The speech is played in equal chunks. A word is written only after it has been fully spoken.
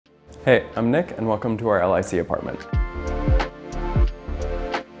Hey, I'm Nick and welcome to our LIC apartment.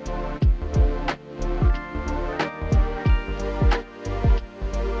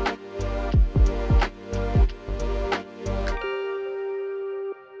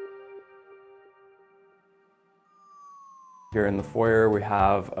 Here in the foyer, we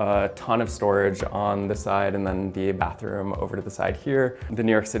have a ton of storage on this side and then the bathroom over to the side here. The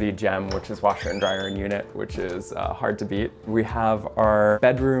New York City gem, which is washer and dryer unit, which is hard to beat. We have our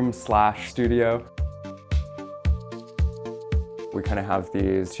bedroom slash studio. We kind of have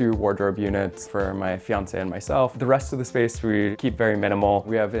these two wardrobe units for my fiance and myself. The rest of the space we keep very minimal.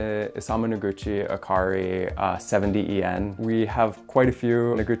 We have a Isamu Noguchi Akari 70 EN. We have quite a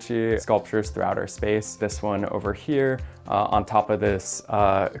few Noguchi sculptures throughout our space. This one over here on top of this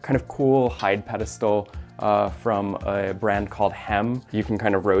kind of cool hide pedestal from a brand called Hem. You can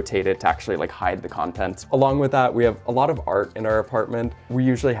kind of rotate it to actually like hide the contents. Along with that, we have a lot of art in our apartment. We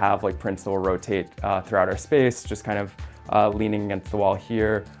usually have like prints that will rotate throughout our space, just kind of leaning against the wall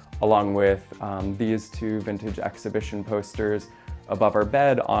here, along with these two vintage exhibition posters above our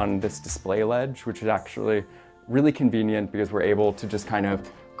bed on this display ledge, which is actually really convenient because we're able to just kind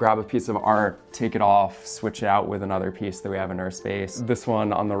of grab a piece of art, take it off, switch it out with another piece that we have in our space. This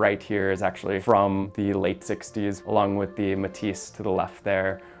one on the right here is actually from the late 60s, along with the Matisse to the left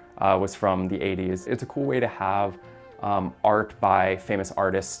there was from the 80s. It's a cool way to have art by famous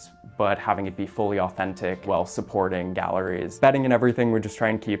artists, but having it be fully authentic while supporting galleries. Bedding and everything, we just try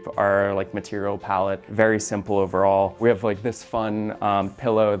and keep our like material palette very simple overall. We have like this fun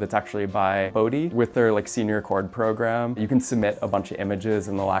pillow that's actually by Bodhi with their like senior cord program. You can submit a bunch of images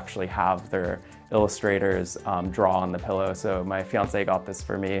and they'll actually have their illustrators draw on the pillow. So my fiance got this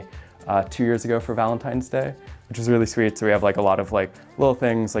for me 2 years ago for Valentine's Day, which is really sweet. So we have like a lot of like little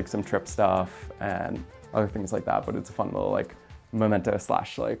things, like some trip stuff and other things like that, but it's a fun little like memento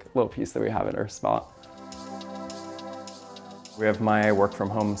slash like little piece that we have in our spot. We have my work from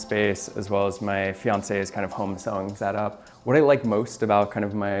home space as well as my fiance's kind of home sewing setup. What I like most about kind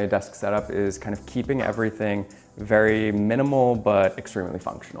of my desk setup is kind of keeping everything very minimal but extremely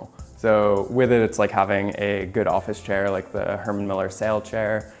functional. So with it, it's like having a good office chair like the Herman Miller sail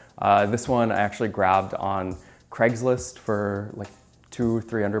chair. This one I actually grabbed on Craigslist for like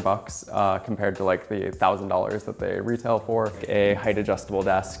 $200-300 compared to like the $1,000 that they retail for. A height adjustable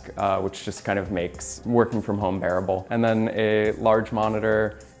desk, which just kind of makes working from home bearable. And then a large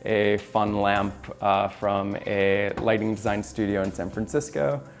monitor, a fun lamp from a lighting design studio in San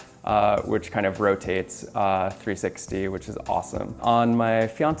Francisco, which kind of rotates 360, which is awesome. On my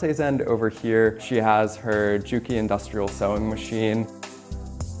fiance's end over here, she has her Juki industrial sewing machine.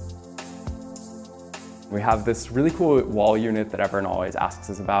 We have this really cool wall unit that everyone always asks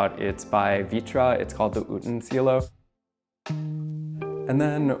us about. It's by Vitra, it's called the Utensilio. And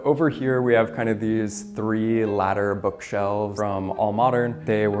then over here we have kind of these 3 ladder bookshelves from All Modern.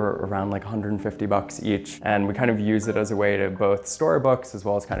 They were around like 150 bucks each, and we kind of use it as a way to both store books as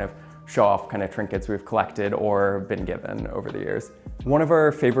well as kind of show off kind of trinkets we've collected or been given over the years. One of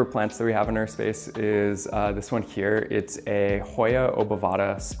our favorite plants that we have in our space is this one here. It's a Hoya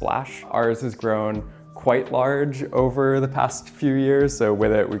obovata splash. Ours has grown quite large over the past few years, so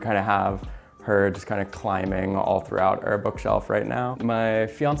with it we kind of have her just kind of climbing all throughout our bookshelf right now. My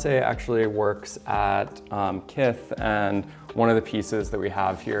fiance actually works at Kith, and one of the pieces that we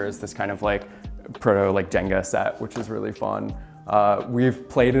have here is this kind of like proto like Jenga set, which is really fun. We've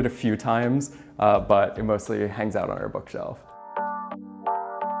played it a few times, but it mostly hangs out on our bookshelf.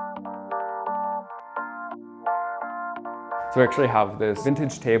 So we actually have this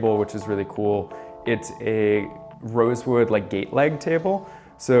vintage table, which is really cool. It's a rosewood like gate leg table.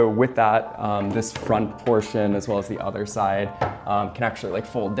 So with that, this front portion as well as the other side can actually like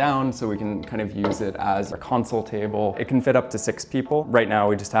fold down, so we can kind of use it as a console table. It can fit up to 6 people. Right now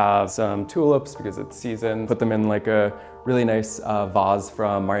we just have some tulips because it's season. Put them in like a really nice vase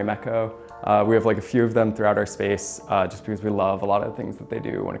from Marimekko. We have like a few of them throughout our space just because we love a lot of the things that they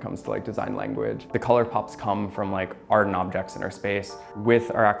do when it comes to like design language. The color pops come from like art and objects in our space. With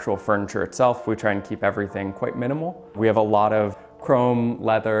our actual furniture itself, we try and keep everything quite minimal. We have a lot of chrome,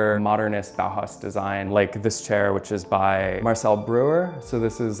 leather, modernist Bauhaus design, like this chair, which is by Marcel Breuer. So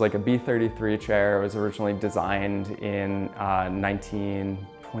this is like a B33 chair. It was originally designed in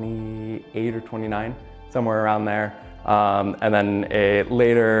 1928 or 29, somewhere around there. And then a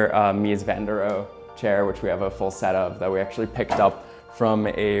later Mies van der Rohe chair, which we have a full set of, that we actually picked up from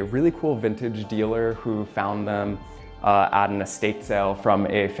a really cool vintage dealer who found them at an estate sale from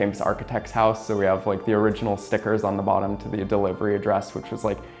a famous architect's house. So we have like the original stickers on the bottom to the delivery address, which was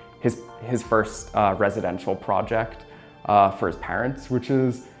like his first residential project for his parents, which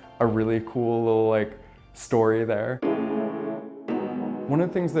is a really cool little like story there. One of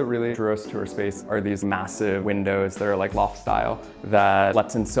the things that really drew us to our space are these massive windows that are like loft style that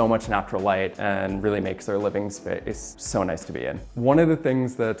lets in so much natural light and really makes our living space so nice to be in. One of the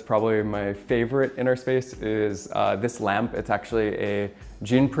things that's probably my favorite in our space is this lamp. It's actually a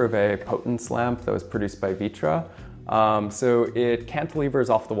Jean Prouvé potence lamp that was produced by Vitra. So it cantilevers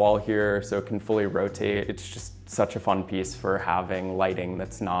off the wall here, so it can fully rotate. It's just such a fun piece for having lighting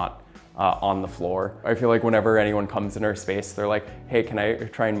that's not on the floor. I feel like whenever anyone comes in our space, they're like, hey, can I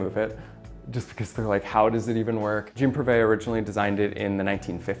try and move it? Just because they're like, how does it even work? Jean Prouvé originally designed it in the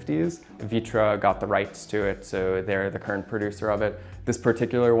 1950s. Vitra got the rights to it, so they're the current producer of it. This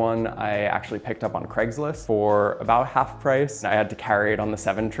particular one I actually picked up on Craigslist for about half price. I had to carry it on the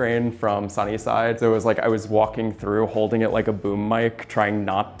 7 train from Sunnyside. So it was like I was walking through holding it like a boom mic, trying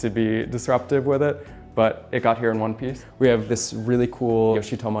not to be disruptive with it. But it got here in one piece. We have this really cool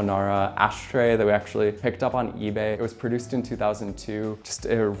Yoshitomo Nara ashtray that we actually picked up on eBay. It was produced in 2002. Just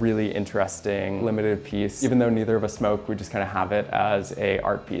a really interesting limited piece. Even though neither of us smoke, we just kind of have it as a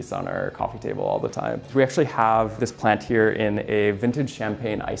art piece on our coffee table all the time. So we actually have this plant here in a vintage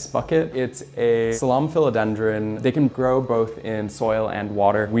champagne ice bucket. It's a Salam philodendron. They can grow both in soil and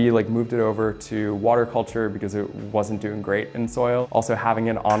water. We like moved it over to water culture because it wasn't doing great in soil. Also having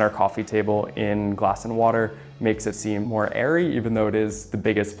it on our coffee table in glass and water makes it seem more airy, even though it is the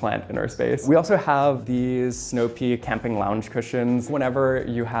biggest plant in our space. We also have these Snow Peak camping lounge cushions. Whenever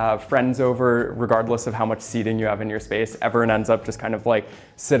you have friends over, regardless of how much seating you have in your space, everyone ends up just kind of like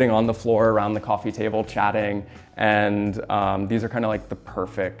sitting on the floor around the coffee table chatting. And these are kind of like the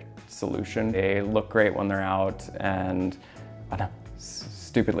perfect solution. They look great when they're out and I don't know,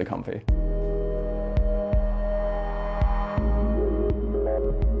 stupidly comfy.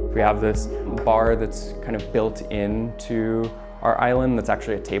 We have this bar that's kind of built into our island that's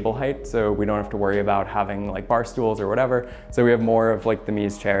actually at table height, so we don't have to worry about having like bar stools or whatever. So we have more of like the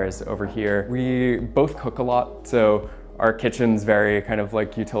Mies chairs over here. We both cook a lot, so our kitchen's very kind of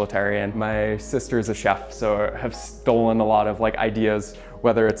like utilitarian. My sister's a chef, so have stolen a lot of like ideas,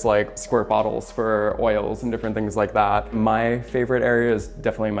 whether it's like squirt bottles for oils and different things like that. My favorite area is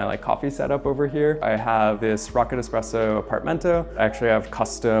definitely my like coffee setup over here. I have this Rocket Espresso Apartmento. I actually have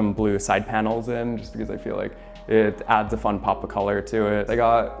custom blue side panels in just because I feel like it adds a fun pop of color to it. I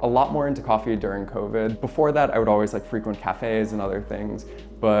got a lot more into coffee during COVID. Before that, I would always like frequent cafes and other things.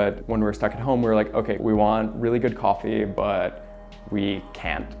 But when we were stuck at home, we were like, okay, we want really good coffee, but we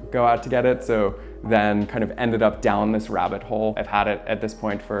can't go out to get it. So then kind of ended up down this rabbit hole. I've had it at this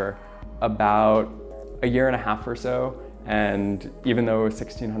point for about a year and a half or so. And even though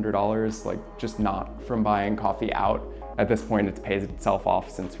 $1,600, like just not from buying coffee out, at this point it's paid itself off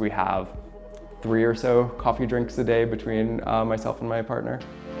since we have 3 or so coffee drinks a day between myself and my partner.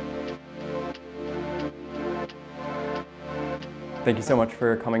 Thank you so much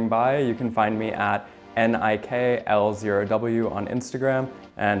for coming by. You can find me at NIKL0W on Instagram,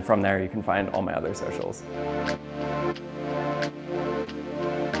 and from there you can find all my other socials.